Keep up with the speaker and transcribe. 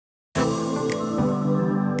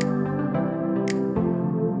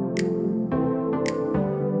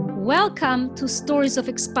Welcome to Stories of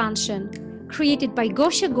Expansion, created by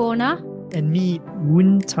Gosha Gona and me,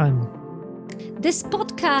 Woon Tan. This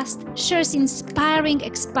podcast shares inspiring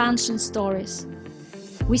expansion stories.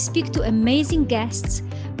 We speak to amazing guests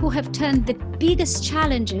who have turned the biggest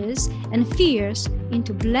challenges and fears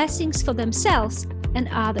into blessings for themselves and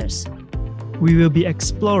others. We will be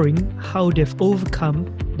exploring how they've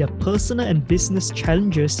overcome their personal and business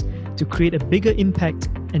challenges to create a bigger impact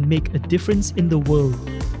and make a difference in the world.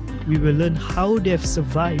 We will learn how they have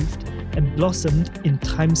survived and blossomed in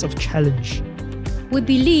times of challenge. We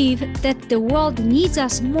believe that the world needs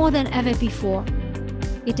us more than ever before.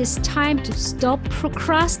 It is time to stop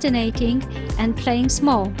procrastinating and playing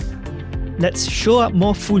small. Let's show up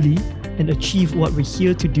more fully and achieve what we're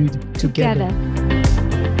here to do together.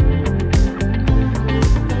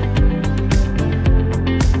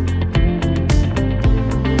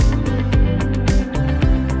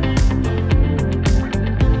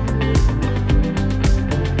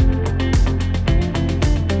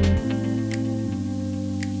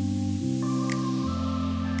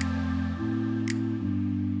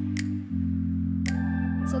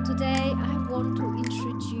 So today I want to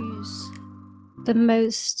introduce the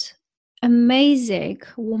most amazing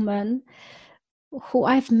woman who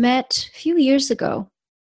I've met a few years ago.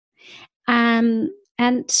 And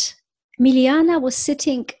Miliana was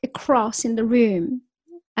sitting across in the room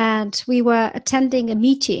and we were attending a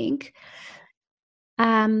meeting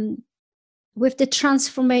with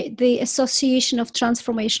the Association of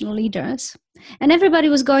Transformational Leaders. And everybody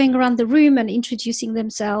was going around the room and introducing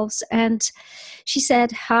themselves. And she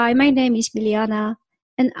said, "Hi, my name is Miliana,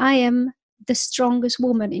 and I am the strongest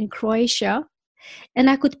woman in Croatia.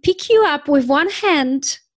 And I could pick you up with one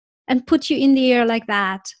hand and put you in the air like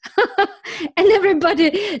that." And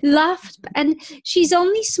everybody laughed. And she's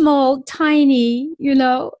only small, tiny,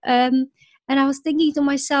 and I was thinking to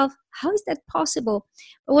myself, how is that possible?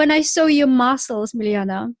 But when I saw your muscles,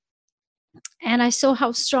 Miliana, and I saw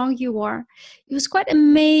how strong you are, it was quite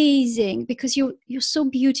amazing because you're so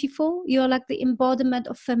beautiful. You're like the embodiment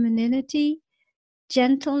of femininity,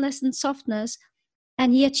 gentleness and softness,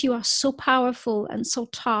 and yet you are so powerful and so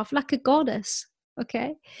tough, like a goddess.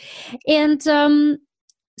 Okay. And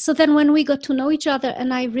so then when we got to know each other,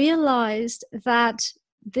 and I realized that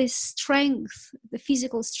this strength, the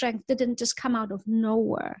physical strength, didn't just come out of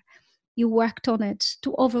nowhere. You worked on it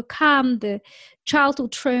to overcome the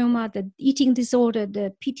childhood trauma, the eating disorder,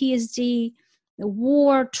 the PTSD, the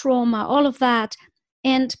war trauma, all of that.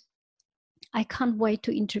 And I can't wait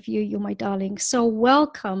to interview you, my darling. So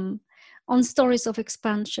welcome on Stories of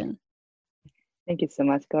Expansion. Thank you so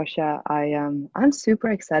much, Gosha. I'm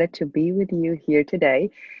super excited to be with you here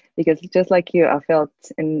today because just like you, I felt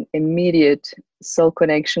an immediate soul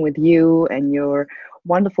connection with you and your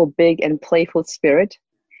wonderful, big and playful spirit.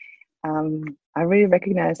 I really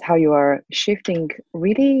recognize how you are shifting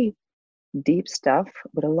really deep stuff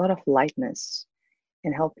with a lot of lightness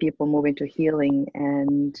and help people move into healing.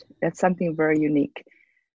 And that's something very unique.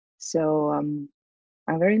 So I'm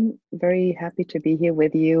very, very happy to be here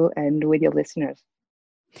with you and with your listeners.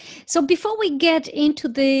 So before we get into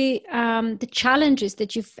the challenges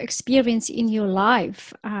that you've experienced in your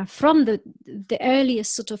life from the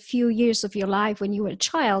earliest sort of few years of your life when you were a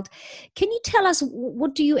child, can you tell us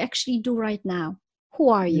what do you actually do right now? Who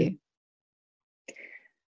are you?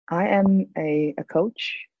 I am a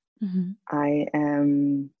coach. Mm-hmm. I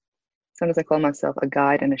am, sometimes I call myself a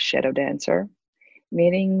guide and a shadow dancer,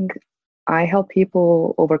 meaning I help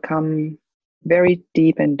people overcome very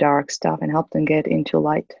deep and dark stuff and help them get into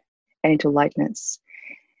light and into lightness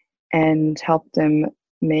and help them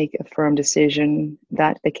make a firm decision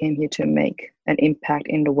that they came here to make an impact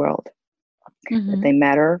in the world, that they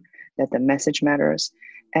matter, that the message matters.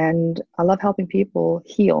 And I love helping people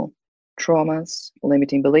heal traumas,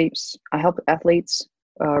 limiting beliefs. I help athletes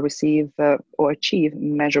receive or achieve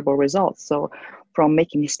measurable results. So from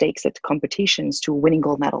making mistakes at competitions to winning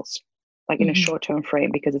gold medals, like in a short-term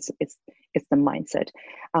frame, because it's the mindset.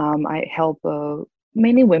 I help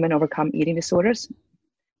mainly women overcome eating disorders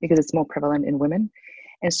because it's more prevalent in women.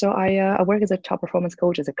 And so I work as a top performance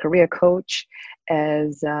coach, as a career coach,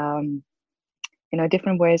 as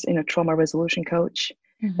different ways, trauma resolution coach.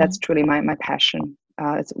 That's truly my passion.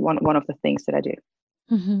 It's one of the things that I do.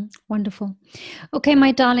 Wonderful. Okay,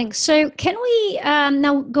 my darling. So can we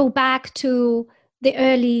now go back to the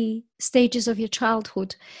early stages of your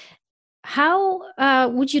childhood? How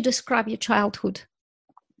would you describe your childhood?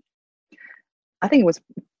 I think it was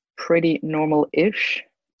pretty normal-ish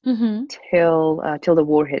till the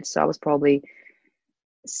war hit. So I was probably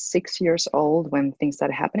 6 years old when things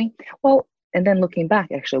started happening. Well, and then looking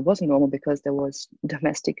back, actually, it wasn't normal because there was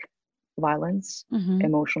domestic violence,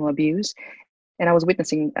 emotional abuse. And I was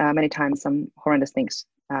witnessing many times some horrendous things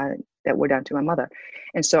that were done to my mother.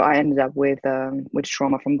 And so I ended up with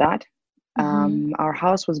trauma from that. Our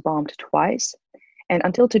house was bombed twice. And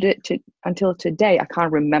until today, I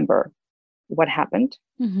can't remember what happened.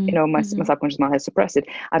 My subconscious mind has suppressed it.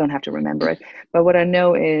 I don't have to remember it. But what I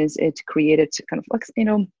know is it created kind of like,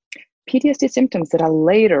 PTSD symptoms that I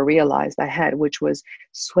later realized I had, which was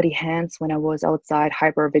sweaty hands when I was outside,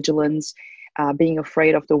 hypervigilance, being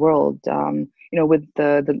afraid of the world. With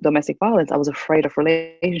the domestic violence, I was afraid of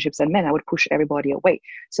relationships and men. I would push everybody away.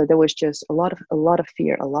 So there was just a lot of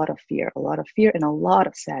fear, and a lot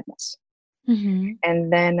of sadness.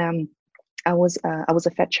 And then I was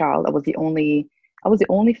a fat child. I was the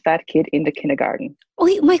only fat kid in the kindergarten. Oh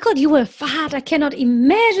my God, you were fat. I cannot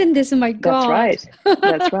imagine this. Oh my God.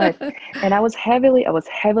 That's right. And I was heavily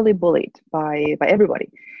bullied by everybody.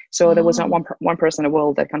 So there was not one person in the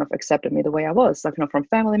world that kind of accepted me the way I was. Like, from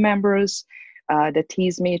family members that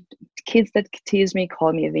teased me, kids that teased me,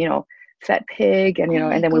 called me, fat pig. And,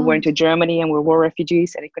 and then we went to Germany and we were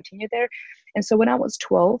refugees, and it continued there. And so when I was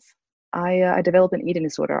 12, I developed an eating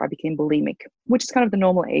disorder. I became bulimic, which is kind of the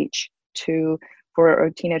normal age for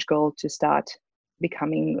a teenage girl to start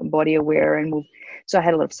becoming body aware and move. So I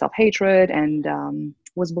had a lot of self-hatred and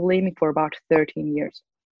was bulimic for about 13 years.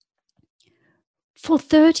 For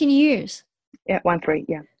 13 years? Yeah, 13,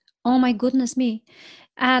 yeah. Oh my goodness me.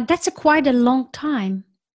 That's quite a long time.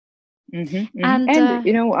 And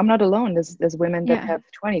I'm not alone. There's women that have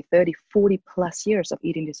 20, 30, 40 plus years of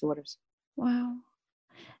eating disorders. Wow.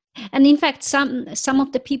 And in fact, some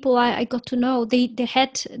of the people I got to know, they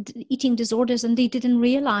had eating disorders and they didn't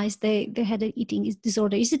realize they had an eating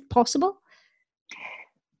disorder. Is it possible?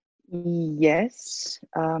 Yes.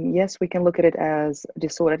 Yes, we can look at it as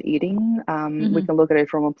disordered eating. We can look at it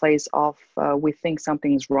from a place of we think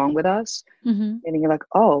something's wrong with us. And you're like,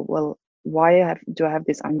 oh, well, why do I have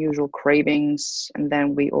these unusual cravings? And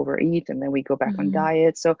then we overeat and then we go back on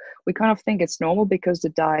diet. So we kind of think it's normal because the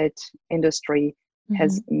diet industry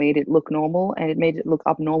has made it look normal, and it made it look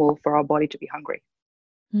abnormal for our body to be hungry.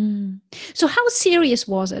 So how serious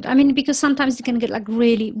was it? I mean, because sometimes it can get like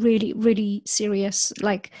really, really, really serious,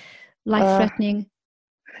 like life-threatening.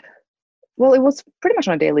 Well, it was pretty much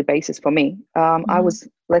on a daily basis for me. I was,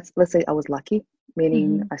 let's say I was lucky,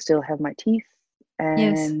 meaning I still have my teeth.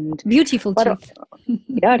 And beautiful teeth.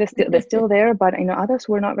 Yeah, they're still there, but others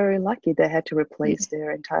were not very lucky. They had to replace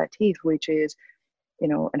their entire teeth, which is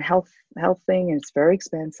a health thing, and it's very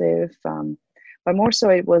expensive. But more so,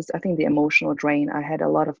 it was, I think, the emotional drain. I had a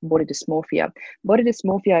lot of body dysmorphia. Body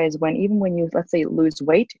dysmorphia is when, even when you, let's say, lose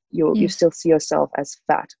weight, you still see yourself as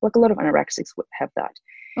fat. Like a lot of anorexics would have that.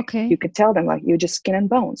 Okay. You could tell them like you're just skin and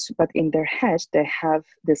bones, but in their head they have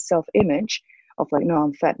this self-image of like, no,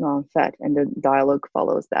 I'm fat, and the dialogue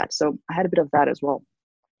follows that. So I had a bit of that as well.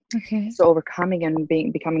 Okay. So overcoming and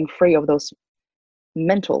becoming free of those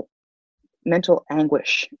mental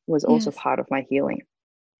anguish was also part of my healing.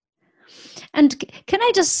 And can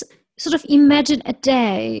I just sort of imagine a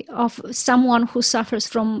day of someone who suffers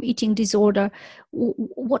from eating disorder?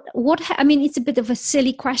 I mean, it's a bit of a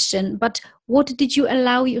silly question, but what did you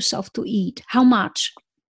allow yourself to eat? How much?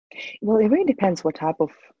 Well, it really depends what type of,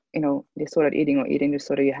 disordered eating or eating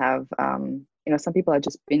disorder you have. Some people are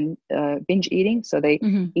just binge eating. So they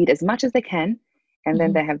eat as much as they can. And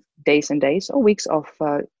then they have days and days or weeks of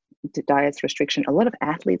diet restriction. A lot of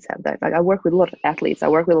athletes have that. Like I work with a lot of athletes. I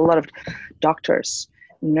work with a lot of doctors,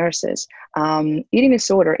 nurses. Eating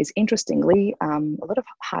disorder is, interestingly, a lot of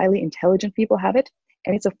highly intelligent people have it,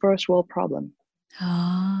 and it's a first world problem.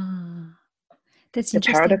 That's the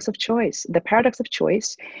interesting. The paradox of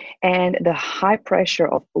choice, and the high pressure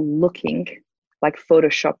of looking like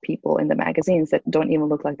Photoshop people in the magazines that don't even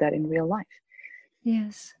look like that in real life.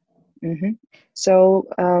 Yes. So,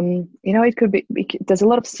 it could be, there's a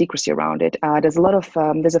lot of secrecy around it. There's a lot of,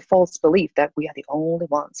 there's a false belief that we are the only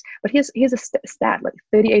ones. But here's a stat, like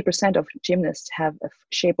 38% of gymnasts have a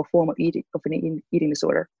shape or form of an eating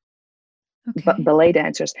disorder. Okay. But ballet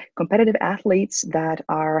dancers, competitive athletes that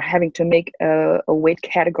are having to make a weight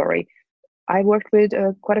category. I worked with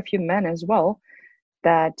quite a few men as well,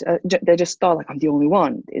 that they just thought like, I'm the only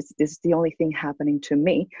one. This is the only thing happening to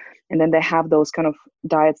me. And then they have those kind of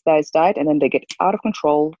diet, and then they get out of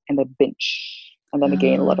control and they binge. And then they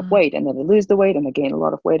gain a lot of weight, and then they lose the weight and they gain a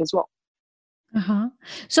lot of weight as well.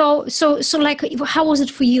 So like, how was it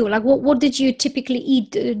for you? Like, what did you typically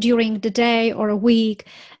eat during the day or a week?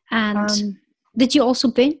 And did you also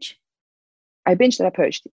binge? I binged and I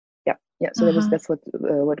purged. Yeah. So that's what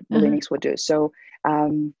bulimics would do. So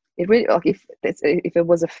it really, like, if it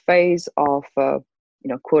was a phase of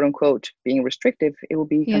quote unquote, being restrictive, it will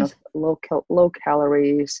be kind of low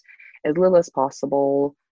calories, as little as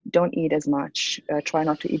possible. Don't eat as much. Try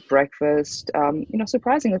not to eat breakfast.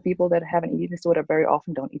 Surprisingly, people that have an eating disorder very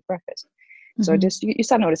often don't eat breakfast. So just you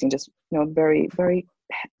start noticing just very, very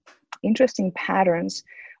interesting patterns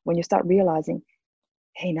when you start realizing,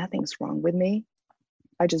 hey, nothing's wrong with me.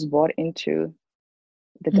 I just bought into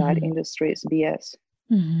the diet industry's BS.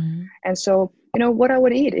 And so, what I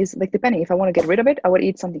would eat is like, depending, if I want to get rid of it, I would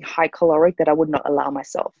eat something high caloric that I would not allow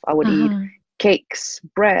myself. I would eat cakes,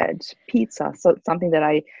 bread, pizza, so something that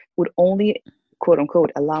I would only, quote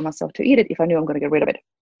unquote, allow myself to eat it if I knew I'm going to get rid of it.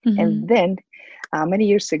 And then many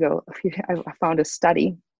years ago, I found a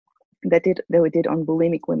study that they did on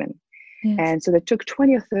bulimic women. Yes. And so they took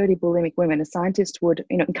 20 or 30 bulimic women, and scientists would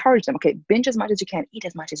encourage them, okay, binge as much as you can, eat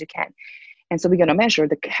as much as you can. And so we're going to measure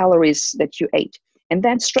the calories that you ate. And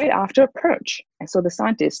then straight after, purge. And so the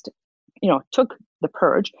scientists, took the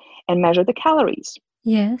purge and measured the calories.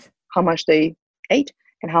 Yes. How much they ate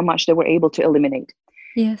and how much they were able to eliminate.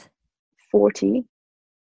 Yes. 40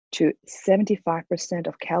 to 75%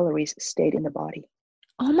 of calories stayed in the body.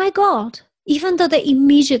 Oh my God. Even though they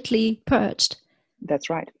immediately purged. That's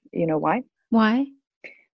right. You know why? Why?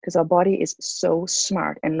 Because our body is so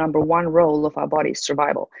smart, and number one role of our body is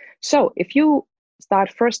survival. So if you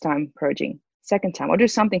start first time purging, second time, or do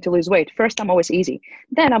something to lose weight, first time always easy,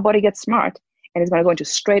 then our body gets smart and it's going to go into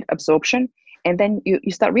straight absorption. And then you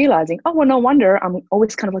start realizing, oh, well, no wonder I'm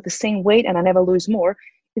always kind of like the same weight and I never lose more.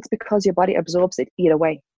 It's because your body absorbs it either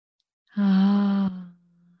way. Ah,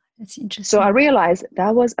 that's interesting. So I realized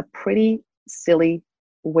that was a pretty silly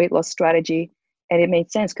weight loss strategy, and it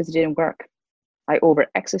made sense because it didn't work. I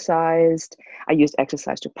over-exercised. I used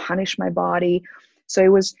exercise to punish my body. So it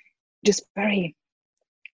was just very,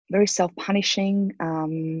 very self-punishing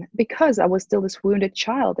because I was still this wounded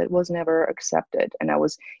child that was never accepted. And I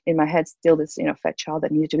was in my head still this, fat child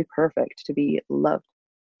that needed to be perfect, to be loved.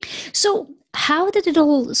 So how did it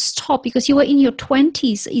all stop? Because you were in your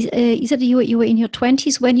 20s. You said you were in your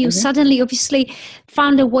 20s when you suddenly obviously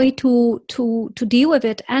found a way to deal with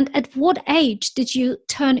it. And at what age did you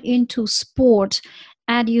turn into sport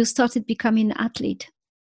and you started becoming an athlete?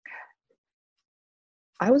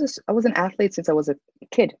 I was an athlete since I was a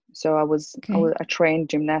kid. So I trained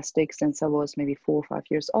gymnastics since I was maybe 4 or 5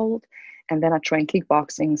 years old. And then I trained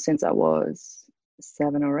kickboxing since I was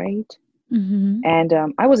 7 or 8. And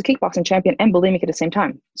I was a kickboxing champion and bulimic at the same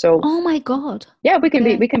time. So, oh my God! Yeah, we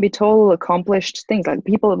can be total accomplished things. Like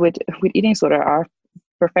people with eating disorder are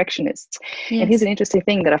perfectionists. Yes. And here's an interesting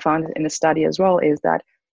thing that I found in the study as well is that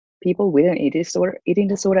people with an eating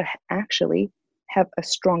disorder actually have a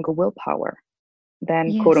stronger willpower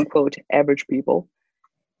than quote unquote average people.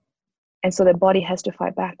 And so their body has to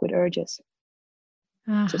fight back with urges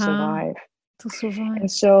to survive.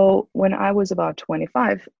 And so when I was about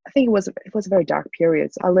 25, I think it was a very dark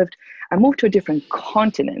period. So I moved to a different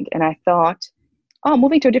continent, and I thought, oh,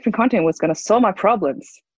 moving to a different continent was going to solve my problems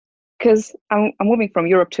because I'm moving from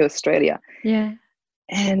Europe to Australia. Yeah.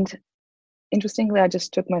 And interestingly, I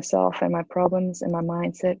just took myself and my problems and my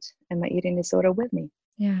mindset and my eating disorder with me.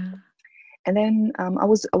 Yeah. And then I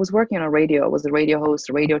was working on a radio. I was a radio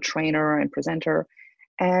host, a radio trainer, and presenter.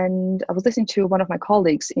 And I was listening to one of my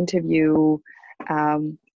colleagues interview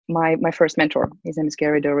my first mentor. His name is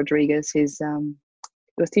Gary De Rodriguez. He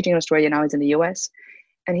was teaching in Australia, now he's in the US.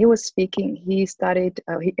 And he was speaking, he studied,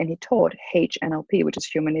 and he taught HNLP, which is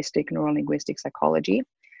Humanistic Neurolinguistic Psychology,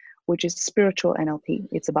 which is spiritual NLP.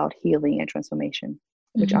 It's about healing and transformation,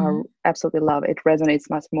 which I absolutely love. It resonates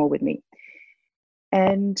much more with me.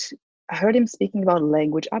 And I heard him speaking about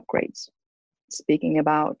language upgrades, speaking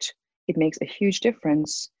about it makes a huge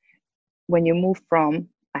difference when you move from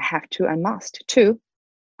I have to, I must, to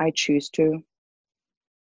I choose to,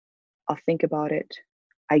 I'll think about it,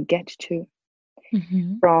 I get to,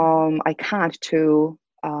 from I can't to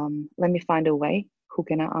let me find a way, who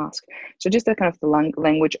can I ask? So just that kind of the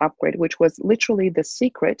language upgrade, which was literally the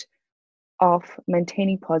secret of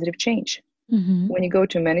maintaining positive change. When you go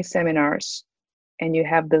to many seminars and you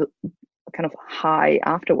have the kind of high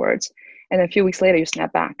afterwards, and then a few weeks later you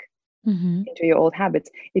snap back into your old habits,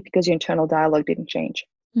 it's because your internal dialogue didn't change.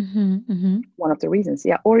 One of the reasons,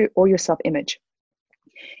 or your self-image.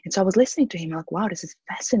 And so I was listening to him like, wow, this is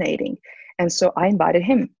fascinating. And so I invited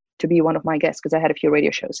him to be one of my guests because I had a few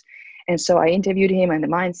radio shows. And so I interviewed him on the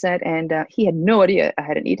mindset, and he had no idea I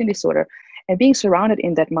had an eating disorder. And being surrounded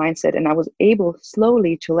in that mindset, and I was able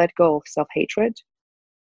slowly to let go of self-hatred,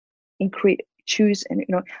 choose and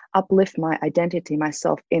uplift my identity, my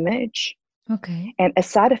self-image. Okay. And a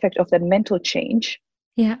side effect of that mental change,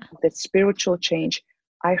 that spiritual change,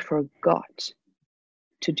 I forgot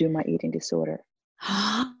to do my eating disorder.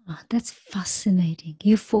 That's fascinating.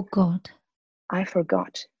 You forgot. I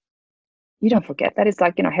forgot. You don't forget that. It's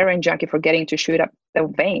like, heroin junkie forgetting to shoot up the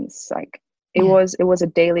veins. Like it was a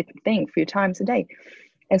daily thing, a few times a day.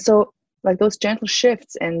 And so like those gentle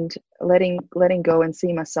shifts and letting go and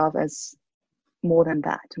see myself as more than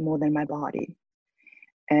that, more than my body,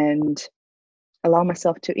 and allow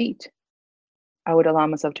myself to eat. I would allow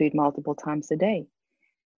myself to eat multiple times a day.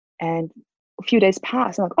 And a few days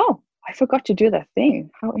passed. I'm like, oh, I forgot to do that thing.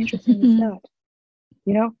 How interesting is that?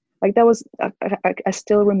 Like that was, I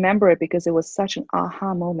still remember it because it was such an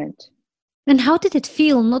aha moment. And how did it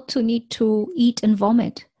feel not to need to eat and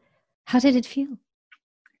vomit? How did it feel?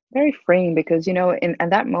 Very freeing because, in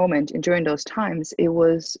that moment and during those times, it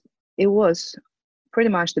was pretty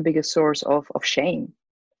much the biggest source of shame.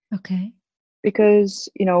 Okay. Because,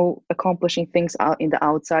 accomplishing things out in the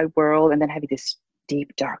outside world and then having this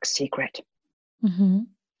deep, dark secret. Mm-hmm.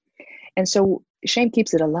 And so shame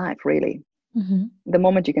keeps it alive, really. Mm-hmm. The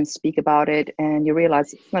moment you can speak about it and you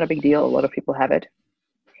realize it's not a big deal, a lot of people have it.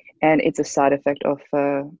 And it's a side effect of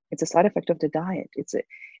the diet. It's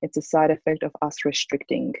a side effect of us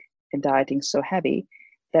restricting and dieting so heavy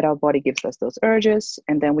that our body gives us those urges,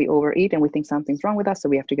 and then we overeat and we think something's wrong with us, so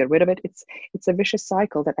we have to get rid of it. It's a vicious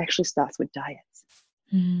cycle that actually starts with diets.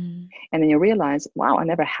 And then you realize, wow, I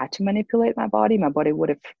never had to manipulate my body. My body would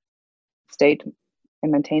have stayed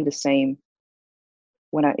and maintained the same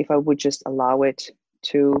if I would just allow it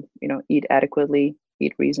to, eat adequately,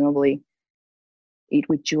 eat reasonably, eat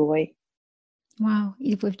with joy. Wow,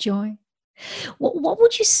 eat with joy. What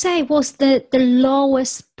would you say was the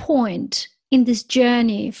lowest point in this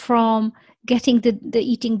journey from getting the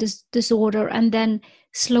eating disorder and then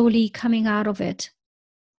slowly coming out of it?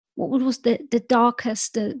 What was the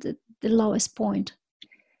darkest, the lowest point?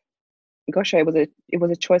 Gosh, it was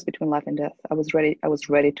a choice between life and death. I was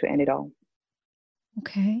ready to end it all.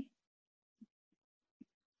 Okay.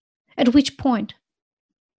 At which point?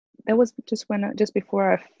 That was just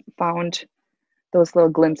before I found those little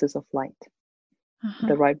glimpses of light. Uh-huh.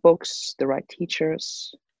 The right books, the right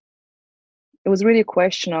teachers. It was really a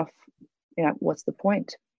question of, what's the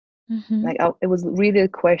point? Mm-hmm. Like it was really a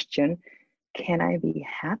question, can I be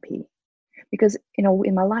happy? Because,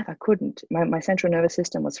 in my life, I couldn't. My central nervous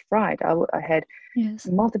system was fried. I had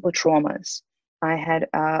multiple traumas. I had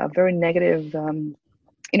a very negative,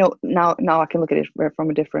 now I can look at it from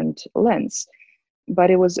a different lens.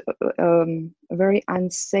 But it was a very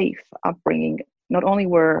unsafe upbringing. Not only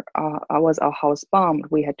was our house bombed,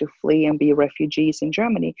 we had to flee and be refugees in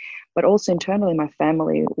Germany, but also internally, my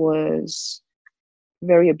family was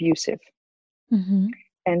very abusive. Mm-hmm.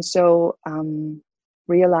 And so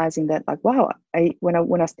realizing that, like, wow,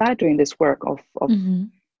 when I started doing this work of mm-hmm.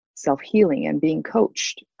 self-healing and being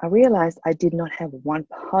coached, I realized I did not have one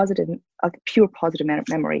pure positive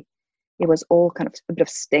memory. It was all kind of a bit of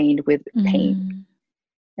stained with pain. Mm-hmm.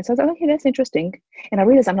 And so I was like, okay, that's interesting. And I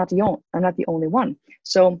realized I'm not the only one.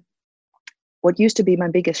 So what used to be my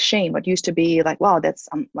biggest shame, what used to be like, wow, that's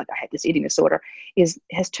like I had this eating disorder,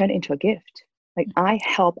 has turned into a gift. Like I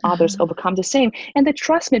help others overcome the same, and they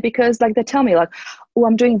trust me because like they tell me like, oh,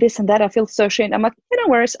 I'm doing this and that. I feel so ashamed. I'm like, no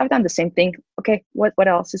worries, I've done the same thing. Okay, what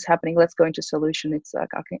else is happening? Let's go into solution. It's like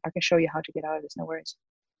I can show you how to get out of this. No worries.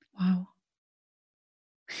 Wow.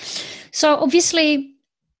 So obviously,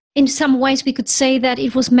 in some ways, we could say that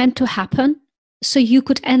it was meant to happen. So you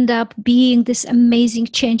could end up being this amazing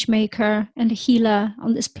change maker and a healer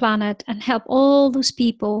on this planet and help all those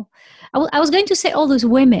people. I was going to say all those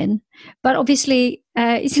women, but obviously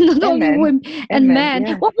it's not and only men. Women and men.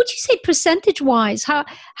 Yeah. What would you say percentage-wise?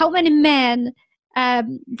 How many men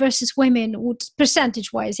versus women would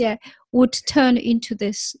percentage-wise, would turn into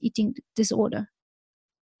this eating disorder?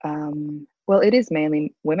 Well, it is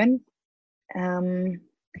mainly women.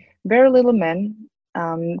 Very little men.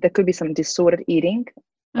 There could be some disordered eating,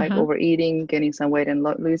 like overeating, gaining some weight and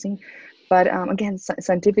losing. But again,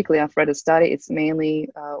 scientifically, I've read a study, it's mainly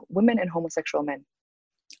women and homosexual men.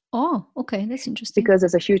 Oh, okay. That's interesting. Because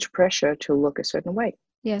there's a huge pressure to look a certain way.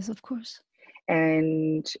 Yes, of course.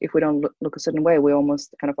 And if we don't look a certain way, we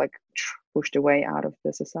almost kind of like pushed away out of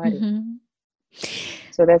the society. Mm-hmm.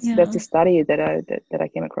 So that's the study that I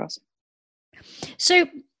came across. So,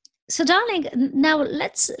 darling, now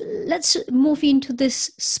let's move into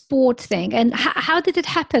this sport thing. And how did it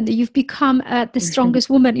happen that you've become the strongest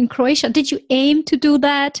woman in Croatia? Did you aim to do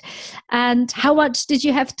that? And how much did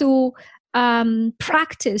you have to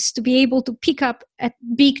practice to be able to pick up a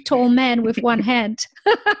big, tall man with one hand?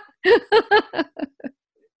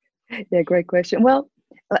 Yeah, great question. Well,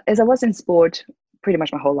 as I was in sport pretty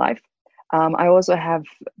much my whole life, I also have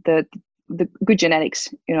the good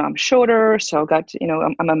genetics. I'm shorter, so I got,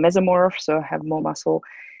 I'm a mesomorph, so I have more muscle,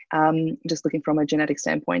 just looking from a genetic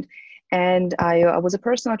standpoint. And I was a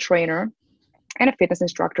personal trainer and a fitness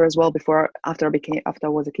instructor as well after I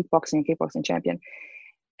was a kickboxing champion.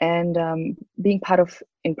 And being part of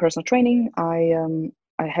in personal training,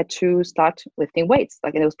 I had to start lifting weights.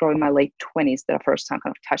 Like, it was probably my late 20s that I first time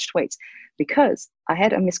kind of touched weights, because I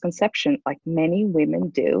had a misconception, like many women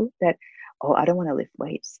do, that, oh, I don't want to lift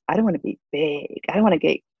weights. I don't want to be big. I don't want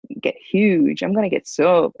to get huge. I'm going to get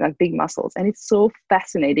so like big muscles. And it's so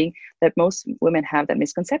fascinating that most women have that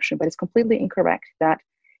misconception, but it's completely incorrect that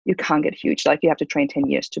you can't get huge. Like, you have to train 10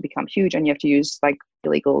 years to become huge, and you have to use like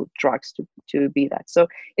illegal drugs to be that. So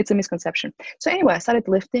it's a misconception. So anyway, I started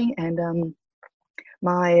lifting, and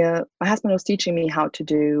my husband was teaching me how to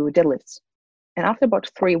do deadlifts. And after about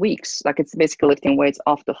 3 weeks, like, it's basically lifting weights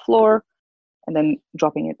off the floor and then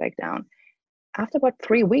dropping it back down. After about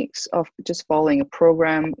 3 weeks of just following a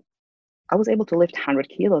program, I was able to lift 100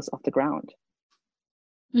 kilos off the ground.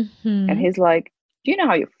 Mm-hmm. And he's like, do you know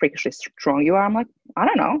how freakishly strong you are? I'm like, I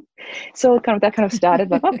don't know. So that kind of started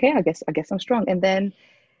like, okay, I guess I'm strong. And then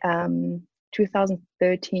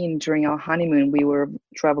 2013, during our honeymoon, we were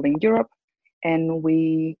traveling Europe, and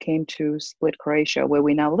we came to Split, Croatia, where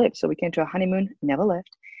we now live. So we came to a honeymoon, never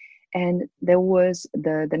left. And there was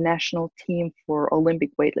the national team for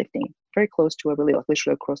Olympic weightlifting, very close to where we live, like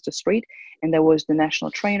literally across the street. And there was the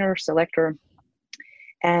national trainer, selector.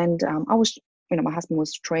 And I was, my husband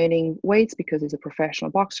was training weights because he's a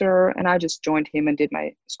professional boxer. And I just joined him and did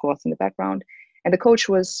my squats in the background. And the coach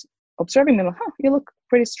was observing me, like, you look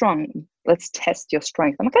pretty strong. Let's test your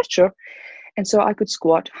strength. I'm like, okay, sure. And so I could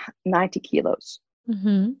squat 90 kilos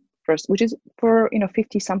first, which is for,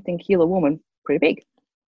 50 something kilo woman, pretty big.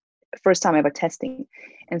 First time ever testing.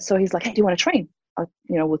 And so he's like, hey, do you want to train?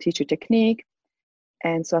 We'll teach you technique.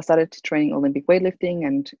 And so I started training Olympic weightlifting,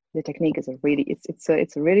 and the technique is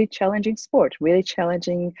it's a really challenging sport, really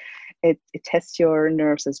challenging. It tests your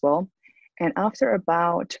nerves as well. And after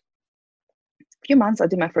about a few months, I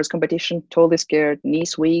did my first competition, totally scared,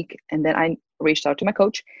 knees weak. And then I reached out to my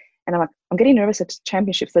coach, and I'm like, I'm getting nervous at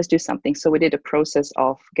championships. Let's do something. So we did a process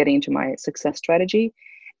of getting into my success strategy,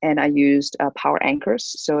 and I used power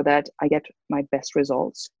anchors so that I get my best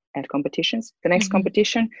results at competitions. The next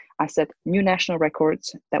competition, I set new national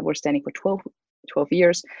records that were standing for 12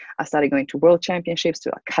 years. I started going to world championships,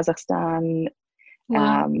 to Kazakhstan,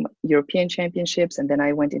 European championships, and then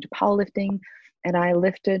I went into powerlifting, and I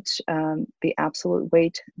lifted the absolute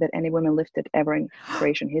weight that any woman lifted ever in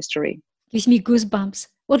Croatian history. Gives me goosebumps.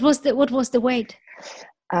 What was the weight?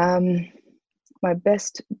 My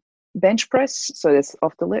best bench press, so this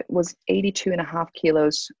off the lip, was 82.5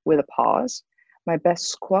 kilos with a pause. My best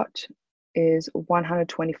squat is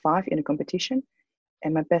 125 in a competition,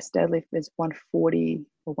 and my best deadlift is 140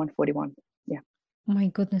 or 141. Yeah. Oh my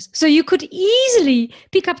goodness. So you could easily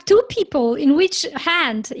pick up two people in which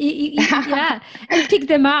hand, and pick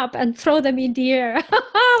them up and throw them in the air.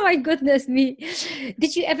 Oh my goodness me.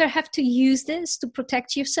 Did you ever have to use this to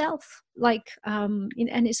protect yourself, like in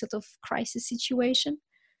any sort of crisis situation?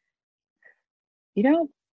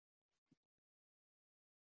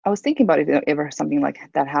 I was thinking about if ever something like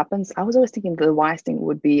that happens. I was always thinking the wise thing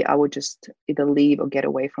would be I would just either leave or get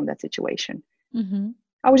away from that situation. Mm-hmm.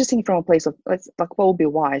 I was just thinking from a place of like, what would be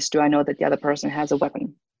wise? Do I know that the other person has a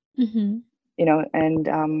weapon? Mm-hmm. And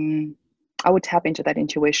I would tap into that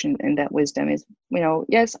intuition, and that wisdom is,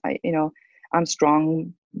 yes, I'm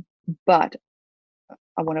strong, but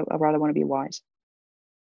I rather want to be wise.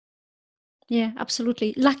 Yeah,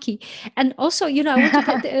 absolutely. Lucky. And also, I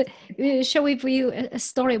want to share with you a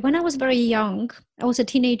story. When I was very young, I was a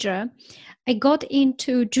teenager, I got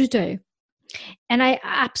into judo, and I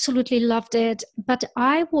absolutely loved it. But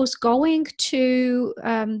I was going to,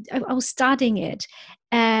 I was studying it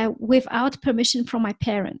without permission from my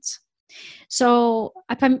parents. So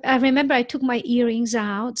I remember I took my earrings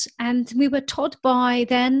out, and we were taught by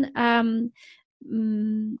then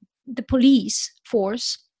the police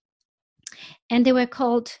force. And they were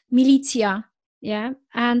called militia,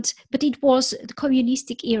 but it was the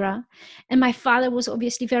communistic era, and my father was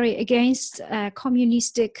obviously very against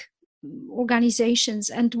communistic organizations.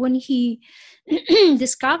 And when he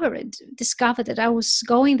discovered that I was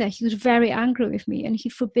going there, he was very angry with me, and he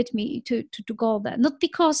forbid me to go there. Not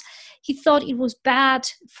because he thought it was bad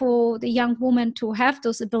for the young woman to have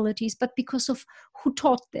those abilities, but because of who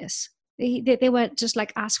taught this. They were just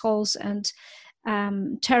like assholes and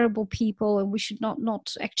terrible people, and we should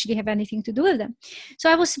not actually have anything to do with them. So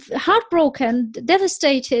I was heartbroken,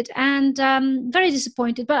 devastated, and very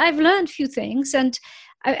disappointed. But I've learned a few things, and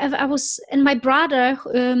I was, and my brother,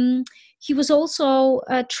 he was also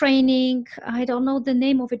training, I don't know the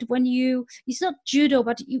name of it, when it's not judo,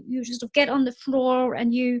 but you just get on the floor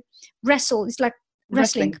and you wrestle. It's like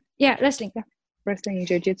wrestling. Yeah, wrestling. Yeah. Wrestling,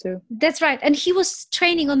 jiu-jitsu. That's right. And he was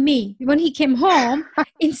training on me when he came home.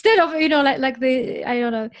 Instead of, like the, I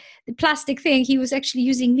don't know, the plastic thing, he was actually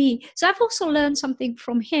using me. So I've also learned something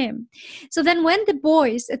from him. So then when the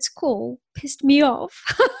boys at school pissed me off,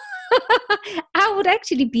 I would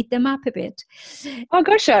actually beat them up a bit. Oh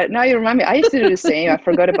gosh, now you remind me. I used to do the same. I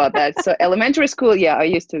forgot about that. So elementary school, yeah, I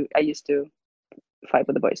used to fight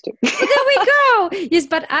with the boys too. There we go. Yes,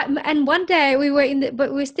 but and one day we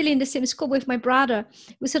were still in the same school with my brother.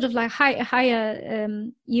 We sort of like higher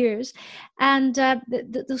years, and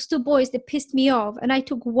those two boys, they pissed me off. And I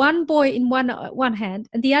took one boy in one hand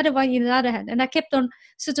and the other one in the other hand, and I kept on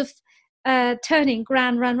sort of turning,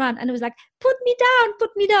 run, and it was like, put me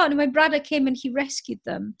down. And my brother came and he rescued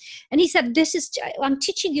them, and he said, I'm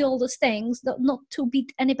teaching you all those things, not to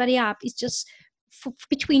beat anybody up. It's just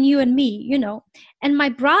between you and me, And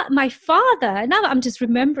my father, now I'm just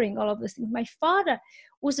remembering all of these things. My father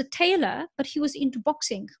was a tailor, but he was into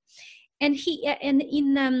boxing, and he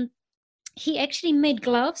actually made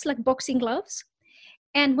gloves, like boxing gloves.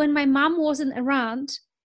 And when my mom wasn't around,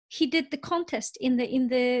 he did the contest in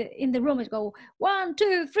the room. It go 1,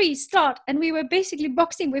 2, 3, start, and we were basically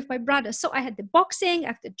boxing with my brother. So I had the boxing, I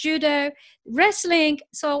had the judo, wrestling.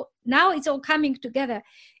 So now it's all coming together.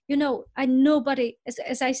 Nobody,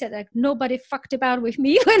 as I said, like nobody fucked about with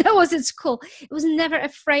me when I was at school. I was never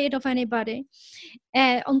afraid of anybody.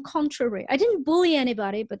 On contrary, I didn't bully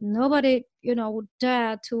anybody, but nobody, would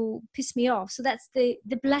dare to piss me off. So that's the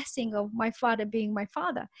blessing of my father being my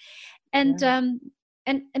father. And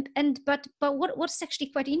but what's actually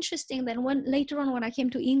quite interesting then, when later on when I came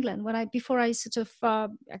to England, before I sort of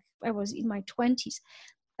I was in my 20s,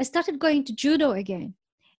 I started going to judo again.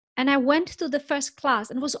 And I went to the first class,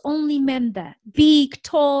 and it was only men there, big,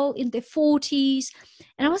 tall, in their 40s.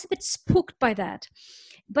 And I was a bit spooked by that.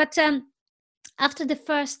 But after the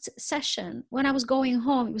first session, when I was going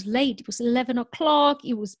home, it was late. It was 11 o'clock.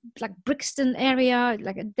 It was like Brixton area,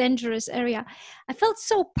 like a dangerous area. I felt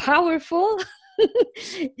so powerful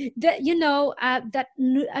that,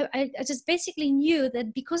 I just basically knew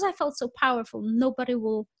that because I felt so powerful, nobody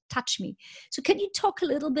will touch me. So can you talk a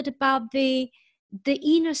little bit about the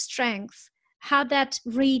inner strength, how that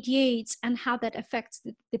radiates and how that affects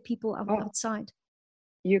the people outside?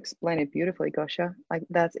 You explain it beautifully, Gosha. Like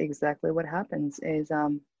that's exactly what happens. Is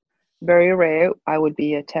very rare I would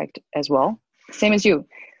be attacked as well, same as you,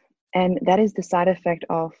 and that is the side effect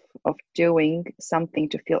of doing something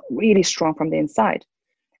to feel really strong from the inside.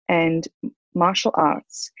 And martial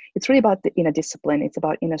arts, it's really about the inner discipline. It's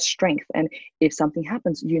about inner strength, and if something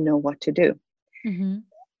happens, you know what to do. Mm-hmm.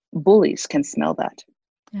 Bullies can smell that.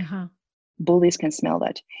 Uh-huh. Bullies can smell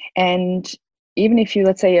that. And even if you,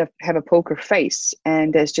 let's say, have a poker face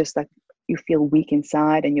and there's just like you feel weak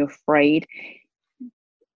inside and you're afraid,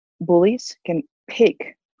 bullies can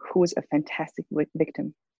pick who's a fantastic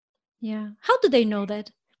victim. Yeah. How do they know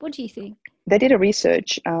that? What do you think? They did a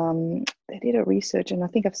research. And I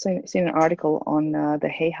think I've seen an article on the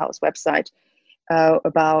Hay House website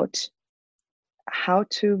about how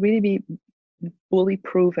to really be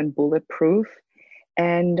bully-proof and bulletproof.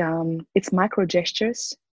 And it's micro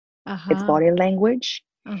gestures, it's body language,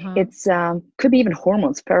 it's could be even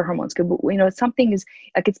hormones, pheromones. Something is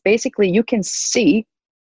like, it's basically you can see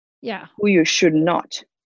who you should not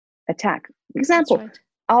attack. Example, right.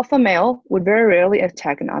 Alpha male would very rarely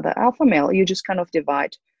attack another alpha male. You just kind of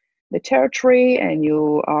divide the territory and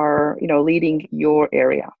you are, leading your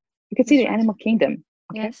area. You can see the animal kingdom.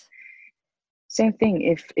 Okay? Yes. Same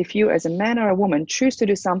thing, if you as a man or a woman choose to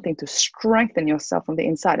do something to strengthen yourself from the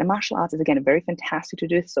inside, and martial arts is, again, very fantastic to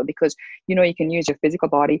do so, because, you can use your physical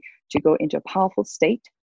body to go into a powerful state.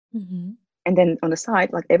 Mm-hmm. And then on the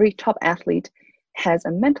side, like every top athlete has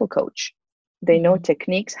a mental coach. They know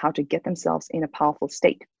techniques, how to get themselves in a powerful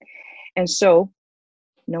state. And so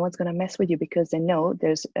no one's going to mess with you because they know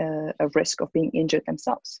there's a risk of being injured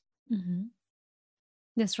themselves. Mm-hmm.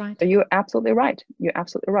 That's right. So you're absolutely right.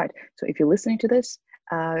 So if you're listening to this,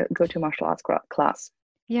 go to a martial arts class.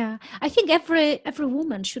 Yeah, I think every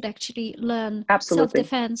woman should actually learn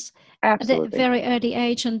self-defense at a very early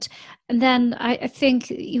age, and then I think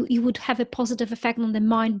you would have a positive effect on the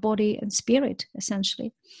mind, body, and spirit,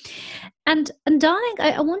 essentially. And darling,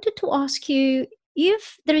 I wanted to ask you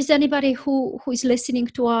if there is anybody who is listening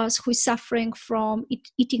to us who is suffering from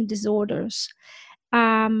eating disorders.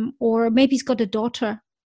 Or maybe he's got a daughter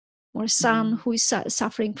or a son who is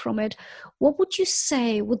suffering from it. What would you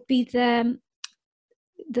say would be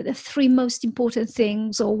the three most important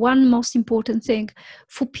things, or one most important thing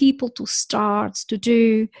for people to start to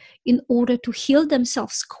do in order to heal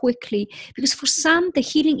themselves quickly? Because for some, the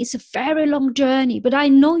healing is a very long journey, but I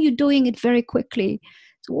know you're doing it very quickly.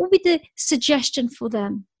 So what would be the suggestion for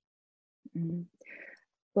them? Mm-hmm.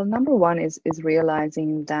 Well, number one is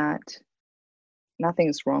realizing that nothing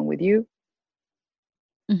is wrong with you.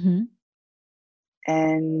 Mm-hmm.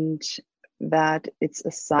 And that it's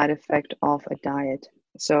a side effect of a diet.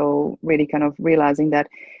 So really kind of realizing that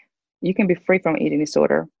you can be free from eating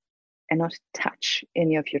disorder and not touch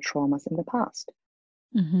any of your traumas in the past.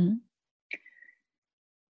 Mm-hmm.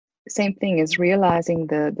 Same thing is realizing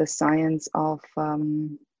the science of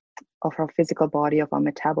our physical body, of our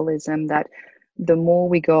metabolism, that the more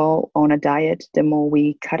we go on a diet, the more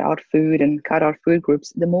we cut out food and cut out food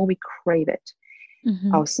groups, the more we crave it.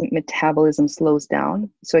 Mm-hmm. Our metabolism slows down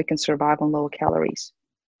so it can survive on lower calories.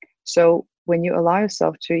 So when you allow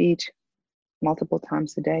yourself to eat multiple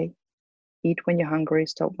times a day, eat when you're hungry,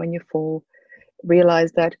 stop when you're full,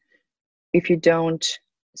 realize that if you don't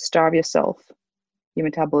starve yourself, your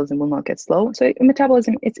metabolism will not get slow. So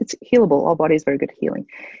metabolism, it's healable. Our body is very good at healing.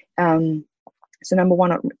 So number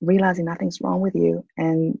one, realizing nothing's wrong with you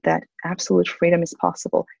and that absolute freedom is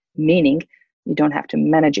possible, meaning you don't have to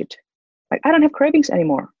manage it. Like, I don't have cravings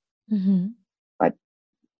anymore. Mm-hmm. But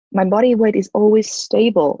my body weight is always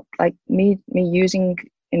stable. Like me using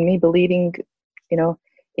and me believing,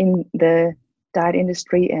 in the diet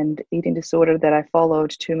industry and eating disorder that I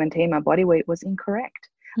followed to maintain my body weight was incorrect.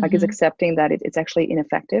 Mm-hmm. Like, it's accepting that it's actually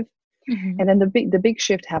ineffective. Mm-hmm. And then the big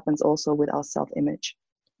shift happens also with our self-image.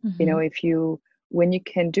 Mm-hmm. When you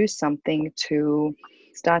can do something to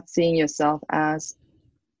start seeing yourself as,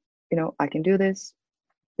 I can do this.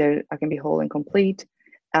 I can be whole and complete.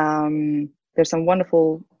 There's some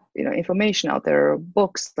wonderful, information out there,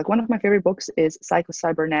 books. Like, one of my favorite books is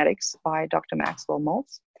Psycho-Cybernetics by Dr. Maxwell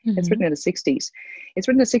Maltz. Mm-hmm. It's written in the 60s. It's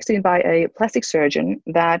written in the 60s by a plastic surgeon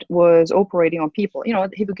that was operating on people.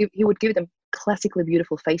 He would give them classically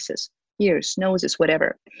beautiful faces, ears, noses,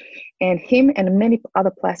 whatever. And him and many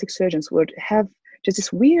other plastic surgeons would have just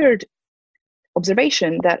this weird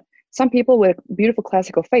observation that some people with beautiful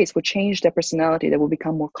classical face would change their personality. They will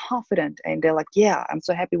become more confident, and they're like, yeah, I'm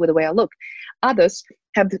so happy with the way I look. Others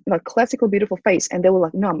have the classical beautiful face, and they were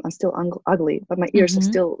like, no, I'm still ugly, but my ears are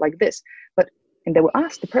still like this. And they will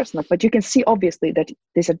ask the person, like, but you can see obviously that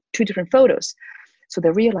these are two different photos. So they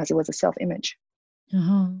realized it was a self-image.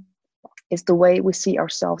 Uh-huh. It's the way we see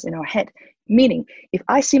ourselves in our head. Meaning, if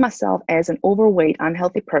I see myself as an overweight,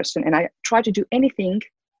 unhealthy person, and I try to do anything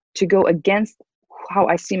to go against how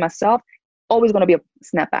I see myself, always going to be a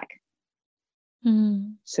snapback.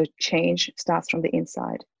 Mm-hmm. So change starts from the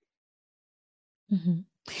inside. Mm-hmm.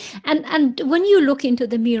 And when you look into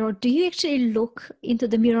the mirror, do you actually look into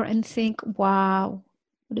the mirror and think, wow,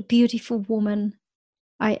 what a beautiful woman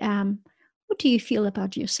I am? What do you feel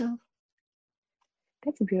about yourself?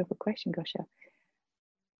 That's a beautiful question, Gosha.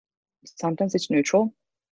 Sometimes it's neutral.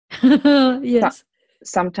 Yes.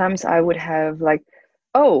 Sometimes I would have like,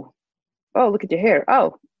 oh, look at your hair.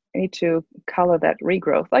 Oh, I need to color that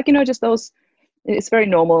regrowth. Like, just those, it's very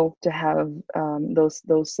normal to have those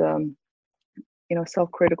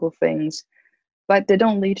self-critical things, but they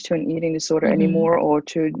don't lead to an eating disorder anymore, or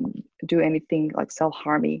to do anything like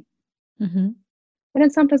self-harmy. Mm-hmm. And then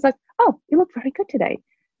sometimes like, oh, you look very good today.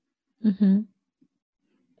 Mm-hmm.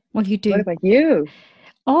 What do you do? What about you?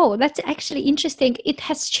 Oh, that's actually interesting. It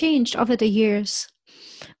has changed over the years,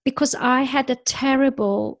 because I had a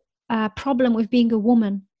terrible problem with being a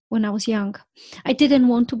woman when I was young. I didn't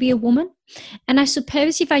want to be a woman. And I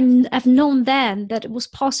suppose if I've known then that it was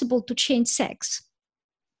possible to change sex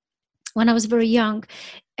when I was very young,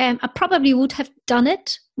 I probably would have done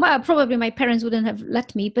it. Well, probably my parents wouldn't have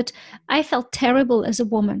let me, but I felt terrible as a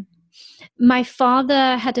woman. My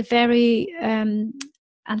father had a very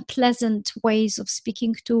unpleasant ways of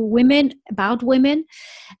speaking to women, about women,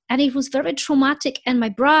 and it was very traumatic. And my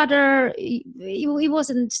brother, he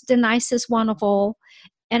wasn't the nicest one of all.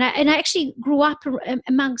 And I actually grew up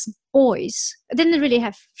amongst boys. I didn't really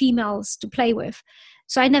have females to play with.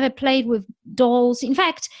 So I never played with dolls. In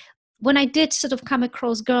fact, when I did sort of come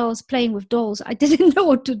across girls playing with dolls, I didn't know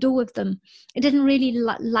what to do with them. I didn't really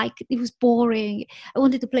like it. It was boring. I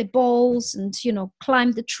wanted to play balls and,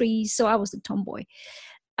 climb the trees. So I was the tomboy.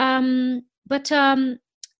 But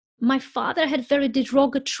my father had very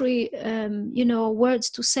derogatory, words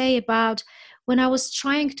to say about when I was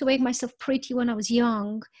trying to make myself pretty when I was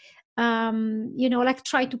young. Like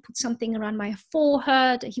try to put something around my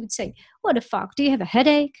forehead. He would say, "What the fuck? Do you have a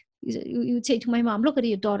headache?" You would say to my mom, "Look at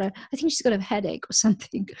your daughter. I think she's got a headache or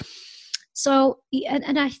something." So,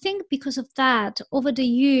 and I think because of that, over the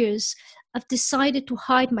years, I've decided to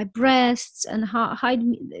hide my breasts and hide,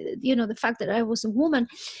 the fact that I was a woman,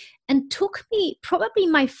 and took me probably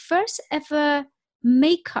my first ever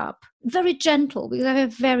makeup, very gentle, because I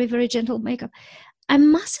have very, very gentle makeup. I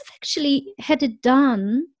must have actually had it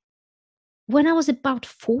done when I was about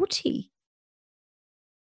 40.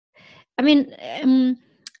 I mean, and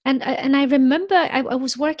I remember I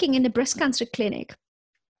was working in a breast cancer clinic,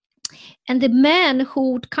 and the man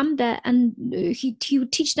who would come there and he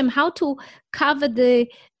would teach them how to cover the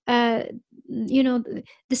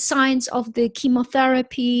signs of the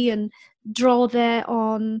chemotherapy and draw their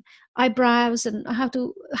on eyebrows and how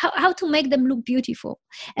to make them look beautiful.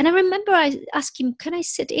 And I remember I asked him, can I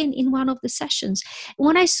sit in one of the sessions?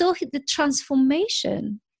 When I saw the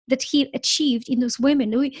transformation that he achieved in those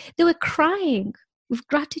women, they were crying with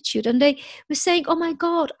gratitude, and they were saying, oh my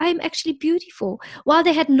God, I'm actually beautiful, while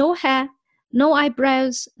they had no hair, no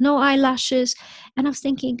eyebrows, no eyelashes. And I was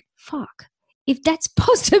thinking, fuck, if that's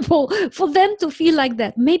possible for them to feel like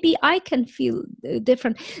that, maybe I can feel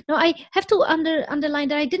different. Now, I have to underline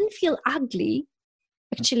that I didn't feel ugly,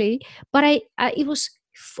 actually, but it was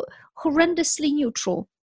horrendously neutral.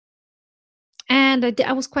 And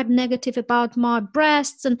I was quite negative about my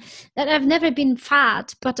breasts, and that I've never been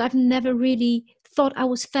fat, but I've never really thought I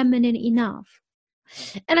was feminine enough.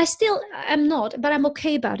 And I still am not, but I'm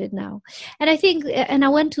okay about it now. And I think, and I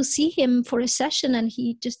went to see him for a session, and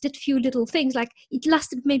he just did a few little things, like it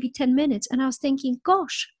lasted maybe 10 minutes. And I was thinking,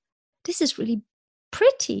 gosh, this is really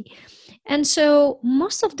pretty. And so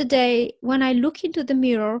most of the day when I look into the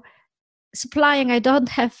mirror, supplying I don't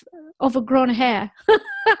have overgrown hair.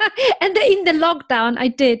 And in the lockdown I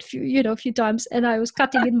did a few times, and I was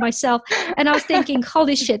cutting it myself, and I was thinking,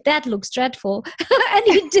 holy shit, that looks dreadful. And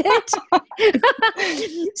you did.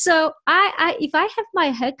 So I if I have my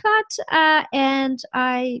haircut and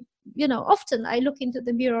I often I look into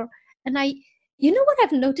the mirror, and what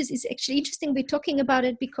I've noticed is actually interesting. We're talking about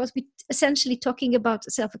it because we're essentially talking about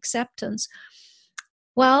self-acceptance.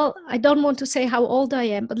 Well, I don't want to say how old I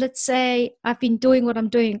am, but let's say I've been doing what I'm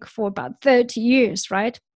doing for about 30 years,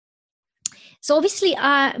 right? So obviously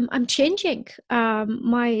I'm changing.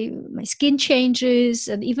 My skin changes,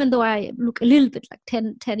 and even though I look a little bit like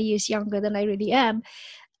 10 years younger than I really am,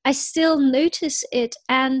 I still notice it.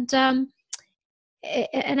 And when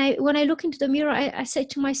I look into the mirror, I say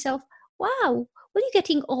to myself, wow, well, you're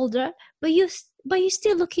getting older, but you're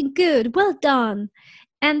still looking good. Well done.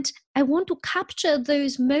 And I want to capture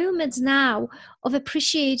those moments now of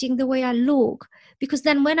appreciating the way I look, because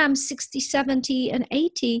then when I'm 60, 70 and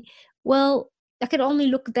 80, well, I can only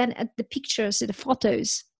look then at the pictures, the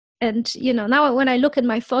photos. And, now when I look at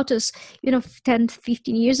my photos, 10,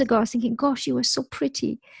 15 years ago, I was thinking, gosh, you were so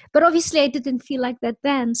pretty. But obviously I didn't feel like that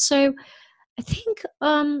then. So I think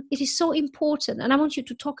it is so important. And I want you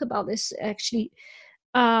to talk about this, actually.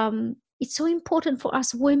 It's so important for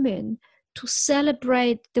us women to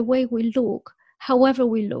celebrate the way we look, however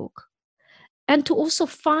we look, and to also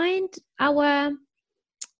find our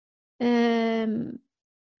way,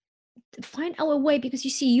 because you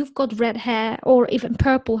see, you've got red hair or even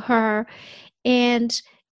purple hair and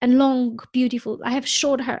long, beautiful. I have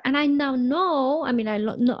short hair, and I now know,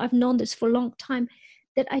 I've known this for a long time,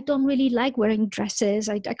 that I don't really like wearing dresses.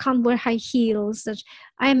 I can't wear high heels. That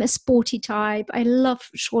I am a sporty type. I love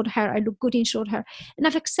short hair. I look good in short hair, and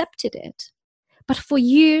I've accepted it. But for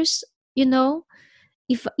years,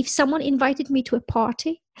 if someone invited me to a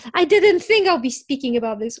party, I didn't think I'll be speaking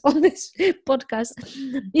about this on this podcast.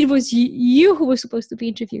 It was you who was supposed to be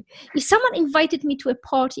interviewed. If someone invited me to a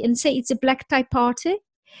party and say it's a black tie party,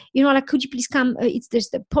 like, could you please come? There's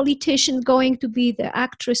the politician going to be, the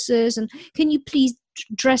actresses, and can you please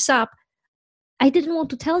dress up? I didn't want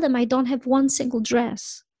to tell them I don't have one single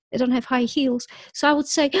dress. I don't have high heels. So I would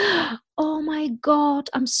say, oh my God,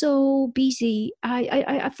 I'm so busy.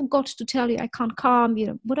 I forgot to tell you I can't come,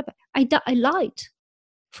 whatever. I lied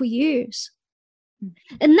for years.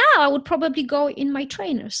 And now I would probably go in my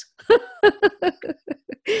trainers.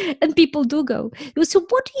 And people do go. So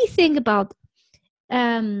what do you think about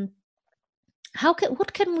what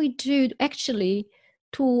can we do actually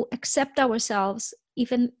to accept ourselves,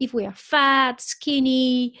 even if we are fat,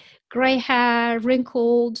 skinny, gray hair,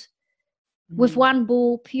 wrinkled, with one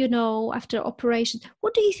boob, after operation?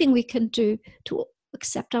 What do you think we can do to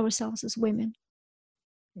accept ourselves as women?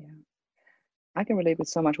 Yeah, I can relate with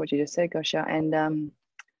so much what you just said, Gosha. And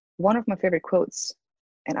one of my favorite quotes,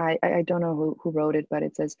 and I don't know who wrote it, but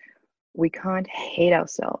it says, we can't hate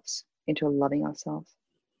ourselves into loving ourselves.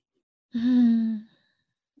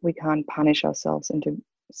 We can't punish ourselves into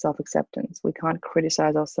self-acceptance. We can't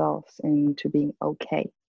criticize ourselves into being okay.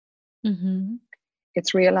 Mm-hmm.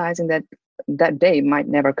 It's realizing that that day might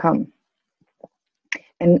never come.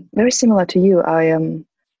 And very similar to you,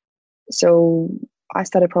 so I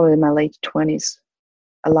started probably in my late 20s,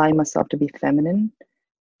 allowing myself to be feminine.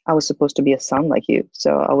 I was supposed to be a son like you,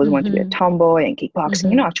 so I was wanting to be a tomboy and kickboxing.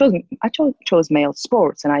 You know, I chose male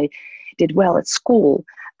sports, and I did well at school.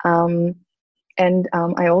 And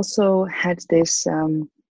I also had this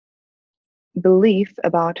belief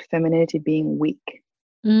about femininity being weak,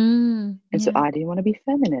 and so I didn't want to be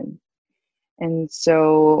feminine. And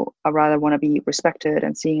so I rather want to be respected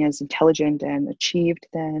and seen as intelligent and achieved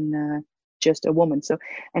than just a woman. So,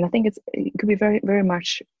 and I think it could be very, very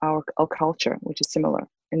much our culture, which is similar.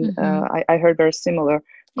 And I heard very similar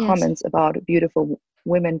comments about beautiful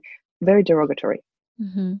women, very derogatory.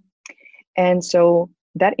 And so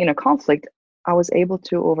that inner conflict, I was able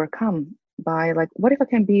to overcome by like, what if I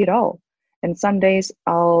can be it all? And some days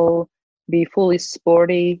I'll be fully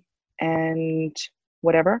sporty and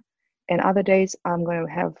whatever. And other days I'm going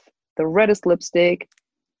to have the reddest lipstick,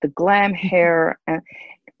 the glam hair, and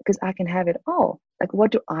because I can have it all. Like,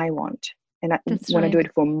 what do I want? And I want to do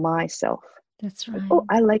it for myself. That's right. Like, oh,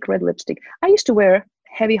 I like red lipstick. I used to wear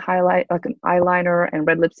heavy highlight, like an eyeliner and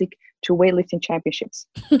red lipstick to weightlifting championships.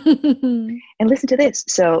 And listen to this.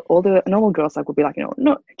 So all the normal girls like would be like,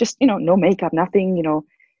 no, just, no makeup, nothing,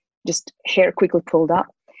 just hair quickly pulled up.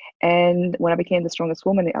 And when I became the strongest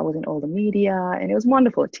woman, I was in all the media, and it was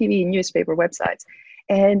wonderful, TV, newspaper, websites.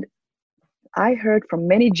 And I heard from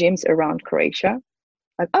many gyms around Croatia,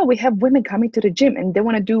 like, oh, we have women coming to the gym and they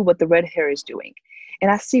want to do what the red hair is doing.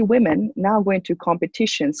 And I see women now going to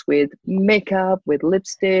competitions with makeup, with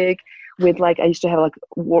lipstick, with like, I used to have like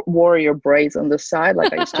warrior braids on the side,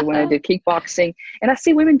 like I used to when I did kickboxing. And I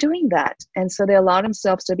see women doing that. And so they allow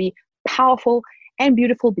themselves to be powerful and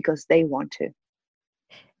beautiful because they want to.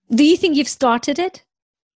 Do you think you've started it?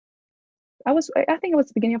 I think it was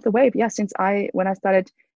the beginning of the wave. Yeah, when I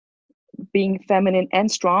started being feminine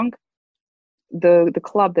and strong, the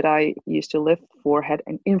club that I used to live for had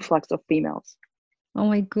an influx of females. Oh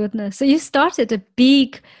my goodness. So you started a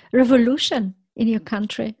big revolution in your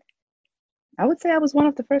country. I would say I was one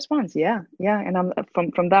of the first ones. Yeah. And I'm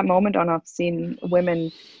from that moment on, I've seen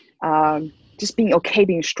women just being okay,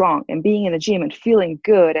 being strong and being in the gym and feeling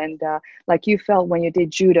good. And like you felt when you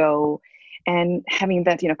did judo and having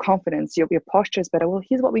that, confidence, your posture is better. Well,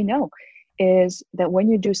 here's what we know is that when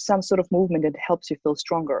you do some sort of movement, it helps you feel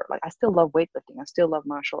stronger. Like I still love weightlifting. I still love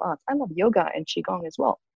martial arts. I love yoga and Qigong as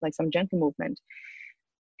well, like some gentle movement.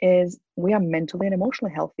 Is we are mentally and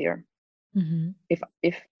emotionally healthier. I've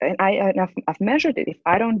measured it. If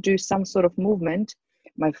I don't do some sort of movement,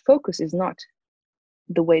 my focus is not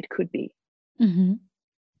the way it could be.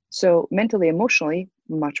 So mentally, emotionally,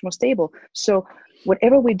 much more stable. So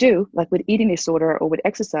whatever we do, like with eating disorder or with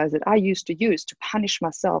exercise that I used to use to punish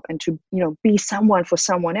myself and to, be someone for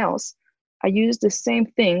someone else, I use the same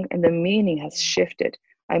thing and the meaning has shifted.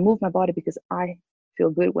 I move my body because I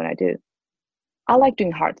feel good when I do. I like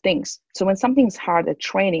doing hard things. So when something's hard at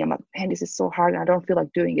training, I'm like, man, this is so hard and I don't feel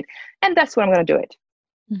like doing it. And that's when I'm going to do it.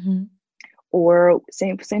 Or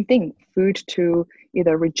same thing, food to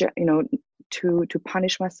either reject, to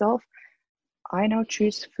punish myself. I now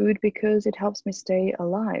choose food because it helps me stay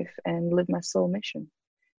alive and live my soul mission.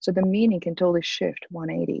 So the meaning can totally shift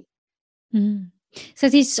 180. So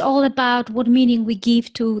it's all about what meaning we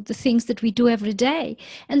give to the things that we do every day.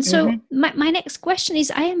 And so my next question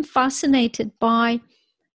is, I am fascinated by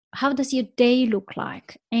how does your day look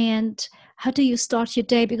like and how do you start your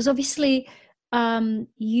day? Because obviously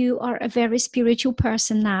you are a very spiritual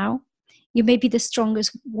person now. You may be the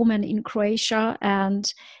strongest woman in Croatia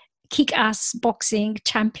and kick-ass boxing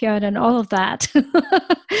champion and all of that.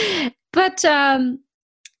 But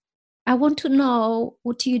I want to know,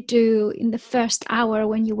 what do you do in the first hour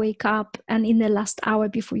when you wake up and in the last hour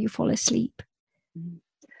before you fall asleep?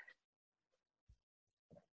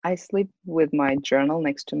 I sleep with my journal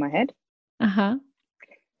next to my head.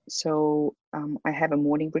 So I have a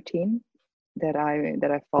morning routine that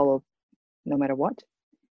I follow no matter what.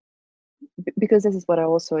 Because this is what I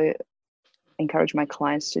also encourage my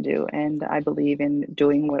clients to do, and I believe in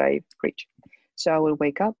doing what I preach. So I would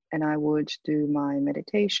wake up and I would do my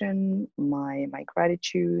meditation, my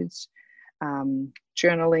gratitudes,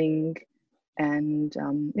 journaling, and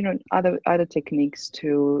other techniques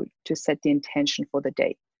to set the intention for the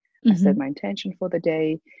day. I set my intention for the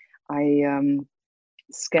day. I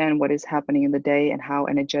scan what is happening in the day and how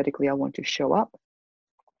energetically I want to show up.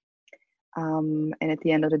 And at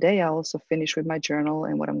the end of the day, I also finish with my journal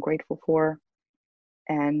and what I'm grateful for.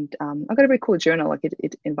 And I've got a very cool journal. Like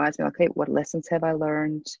it invites me, like, hey, what lessons have I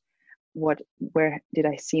learned? Where did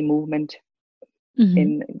I see movement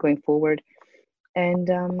in going forward? And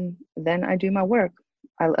then I do my work.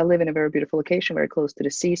 I live in a very beautiful location, very close to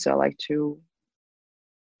the sea. So I like to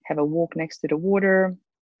have a walk next to the water.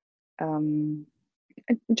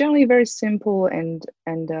 Generally very simple and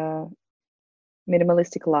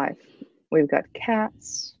minimalistic life. We've got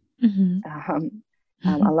cats.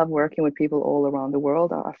 I love working with people all around the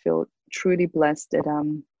world. I feel truly blessed that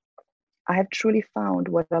I have truly found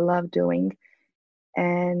what I love doing,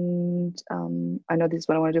 and I know this is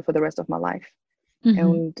what I want to do for the rest of my life.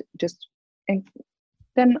 And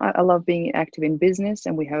then I love being active in business,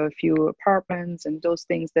 and we have a few apartments and those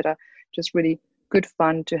things that are just really good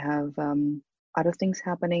fun to have other things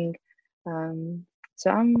happening. So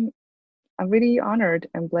I'm really honored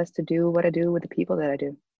and blessed to do what I do with the people that I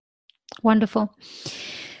do. Wonderful.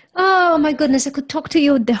 Oh my goodness, I could talk to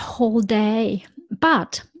you the whole day.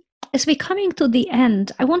 But as we're coming to the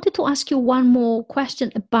end, I wanted to ask you one more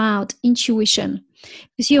question about intuition.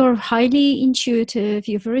 Because you're highly intuitive,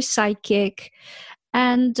 you're very psychic.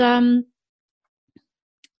 And can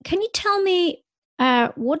you tell me,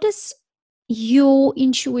 what does your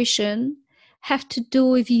intuition have to do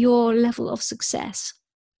with your level of success?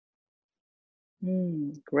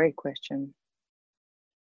 Great question.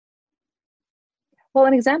 Well,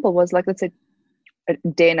 an example was, like, let's say a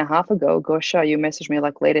day and a half ago, Gosha, you messaged me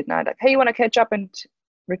like late at night, like, hey, you want to catch up and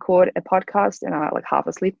record a podcast? And I like half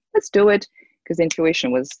asleep. Let's do it. Because the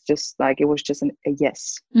intuition was just like, it was just a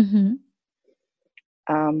yes.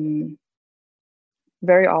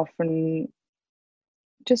 Very often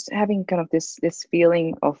just having kind of this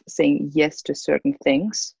feeling of saying yes to certain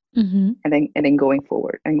things, and then going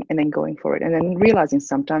forward and then going forward, and then realizing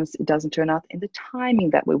sometimes it doesn't turn out in the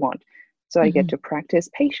timing that we want. So I get to practice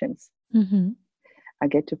patience. I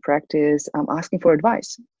get to practice asking for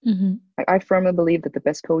advice. I firmly believe that the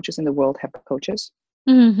best coaches in the world have coaches,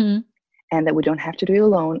 and that we don't have to do it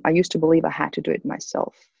alone. I used to believe I had to do it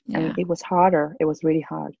myself, and it was harder. It was really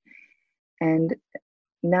hard. And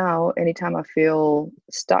now, anytime I feel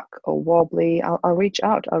stuck or wobbly, I'll reach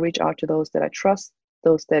out. I'll reach out to those that I trust,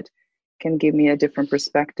 those that can give me a different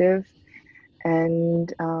perspective.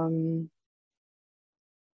 And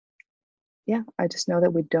I just know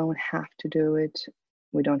that we don't have to do it.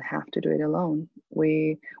 We don't have to do it alone.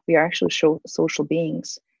 We are actually social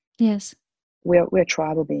beings. Yes. We're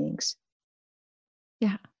tribal beings.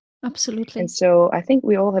 Yeah, absolutely. And so I think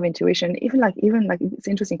we all have intuition. Even like it's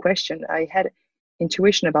an interesting question. I had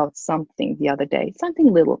intuition about something the other day,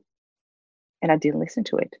 something little, and I didn't listen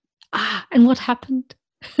to it. And what happened?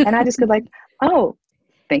 And I just got like, oh,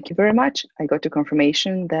 thank you very much. I got to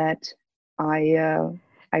confirmation that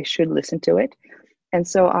I should listen to it. And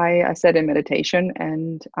so I said in meditation,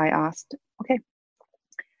 and I asked, okay,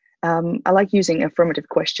 I like using affirmative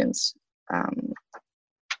questions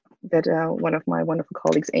that one of my wonderful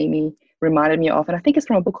colleagues, Amy, reminded me of. And I think it's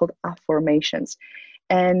from a book called Affirmations.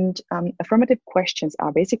 And affirmative questions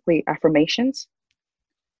are basically affirmations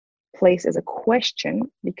placed as a question,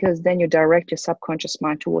 because then you direct your subconscious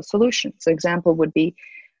mind to a solution. So example would be,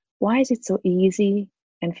 why is it so easy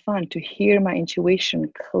and fun to hear my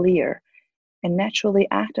intuition clear and naturally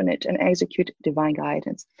act on it and execute divine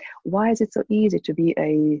guidance? Why is it so easy to be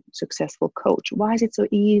a successful coach? Why is it so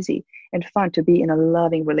easy and fun to be in a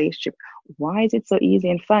loving relationship? Why is it so easy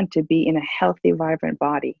and fun to be in a healthy, vibrant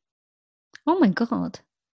body? Oh my God.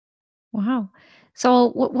 Wow. So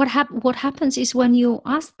what happens is, when you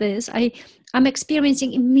ask this, I'm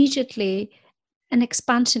experiencing immediately an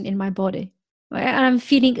expansion in my body. And I'm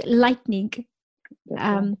feeling lightening.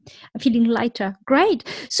 I'm feeling lighter. Great.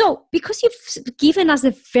 So because you've given us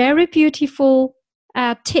a very beautiful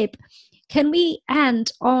tip, can we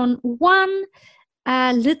end on one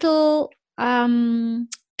little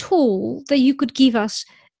tool that you could give us,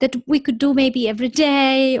 that we could do maybe every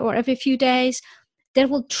day or every few days, that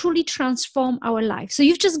will truly transform our life? So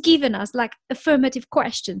you've just given us like affirmative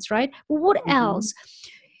questions, right? Well, what else?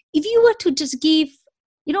 If you were to just give,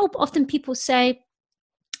 often people say,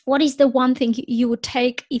 what is the one thing you would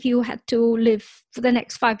take if you had to live for the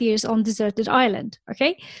next 5 years on deserted island?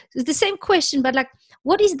 Okay. So it's the same question, but like,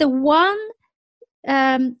 what is the one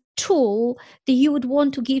tool that you would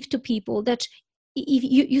want to give to people, that if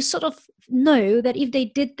you sort of know that if they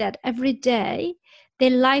did that every day, their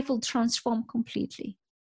life will transform completely?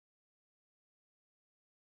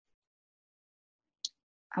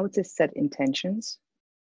 I would say set intentions,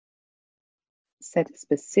 set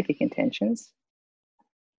specific intentions,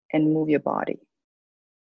 and move your body.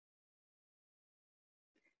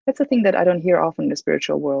 That's a thing that I don't hear often in the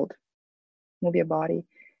spiritual world. move your body.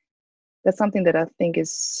 That's something that I think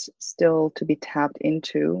is still to be tapped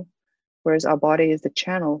into, whereas our body is the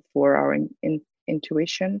channel for our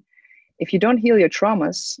intuition. If you don't heal your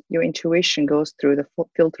traumas, your intuition goes through the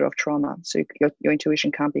filter of trauma. So your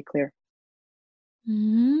intuition can't be clear.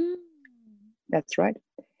 Mm. That's right.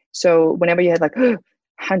 So whenever you had like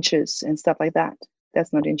hunches and stuff like that,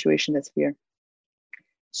 that's not intuition, that's fear.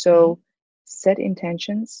 So set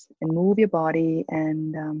intentions and move your body.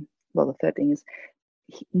 And the third thing is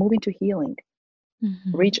move into healing.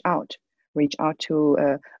 Mm-hmm. Reach out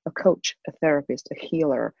to a coach, a therapist, a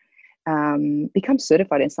healer. Become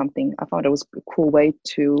certified in something. I found it was a cool way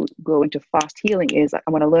to go into fast healing is I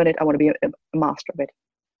want to learn it. I want to be a master of it.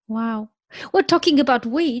 Wow. Well, talking about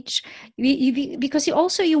which, because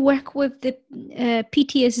you work with the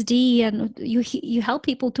PTSD and you help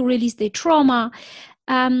people to release their trauma.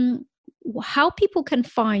 How people can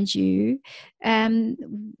find you,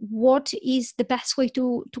 what is the best way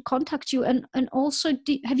to contact you, and also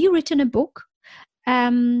have you written a book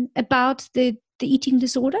about the eating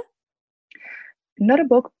disorder? Not a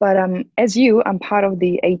book, but as I'm part of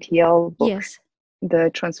the ATL book. Yes.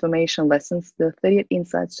 The transformation lessons, the 38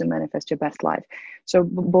 insights to manifest your best life. So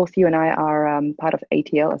both you and I are part of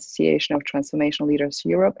ATL, Association of Transformational Leaders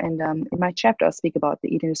Europe. And in my chapter, I speak about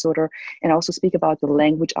the eating disorder and also speak about the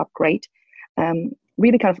language upgrade.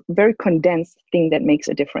 Really kind of very condensed thing that makes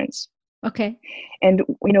a difference. Okay. And,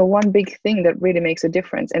 one big thing that really makes a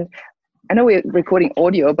difference. And I know we're recording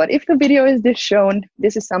audio, but if the video is this shown,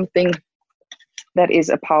 this is something that is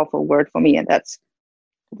a powerful word for me. And that's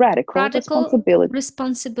radical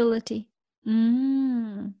responsibility.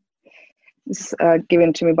 Mm. This is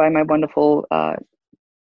given to me by my wonderful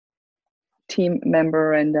team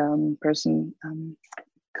member and person,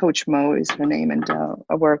 Coach Mo is her name, and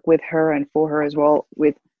I work with her and for her as well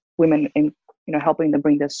with women in helping them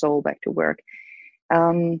bring their soul back to work.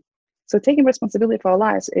 So taking responsibility for our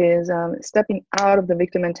lives is stepping out of the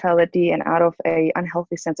victim mentality and out of a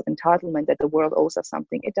unhealthy sense of entitlement that the world owes us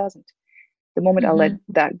something. It doesn't. The moment I let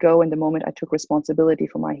that go and the moment I took responsibility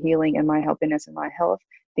for my healing and my happiness and my health,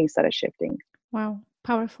 things started shifting. Wow,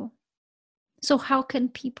 powerful. So how can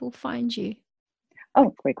people find you?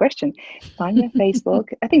 Oh, great question. Find me on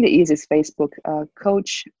Facebook. I think the easiest Facebook,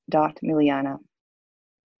 coach.miliana.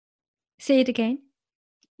 Say it again.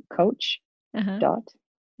 Coach.miliana,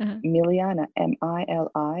 Milijana.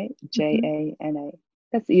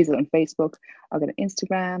 That's the easiest on Facebook. I've got an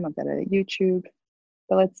Instagram, I've got a YouTube.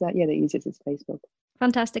 But the easiest is Facebook.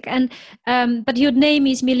 Fantastic. And but your name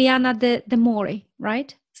is Miliana de Mori,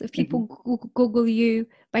 right? So if people Google you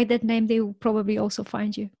by that name, they will probably also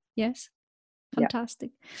find you. Yes?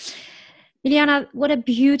 Fantastic. Yeah. Miliana, what a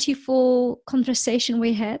beautiful conversation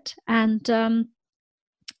we had. And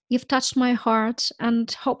you've touched my heart.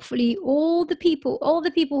 And hopefully all the people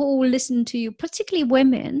who will listen to you, particularly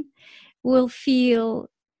women, will feel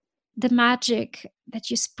the magic that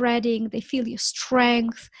you're spreading. They feel your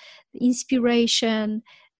strength, the inspiration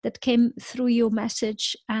that came through your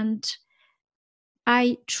message. And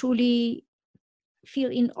I truly feel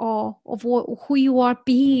in awe of who you are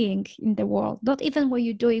being in the world. Not even what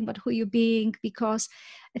you're doing, but who you're being, because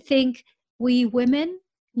I think we women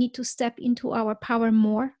need to step into our power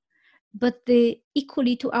more, but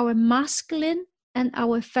equally to our masculine and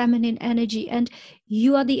our feminine energy. And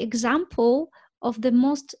you are the example of the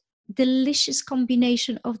most delicious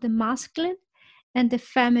combination of the masculine and the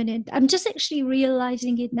feminine. I'm just actually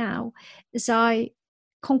realizing it now as I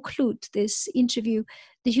conclude this interview,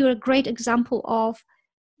 that you're a great example of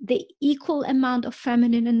the equal amount of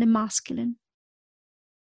feminine and the masculine.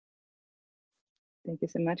 Thank you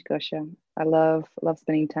so much, Gosha. I love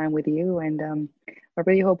spending time with you, and I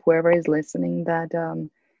really hope whoever is listening that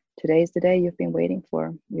today is the day you've been waiting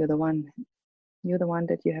for. You're the one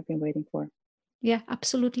that you have been waiting for. Yeah,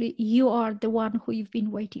 absolutely. You are the one who you've been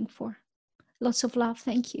waiting for. Lots of love.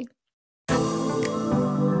 Thank you.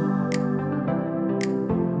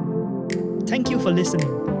 Thank you for listening.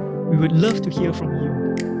 We would love to hear from you.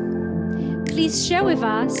 Please share with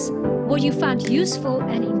us what you found useful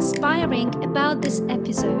and inspiring about this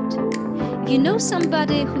episode. If you know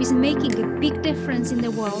somebody who is making a big difference in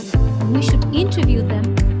the world and we should interview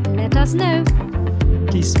them, let us know.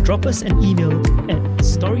 Please drop us an email at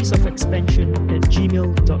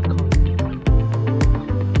storiesofexpansion@gmail.com.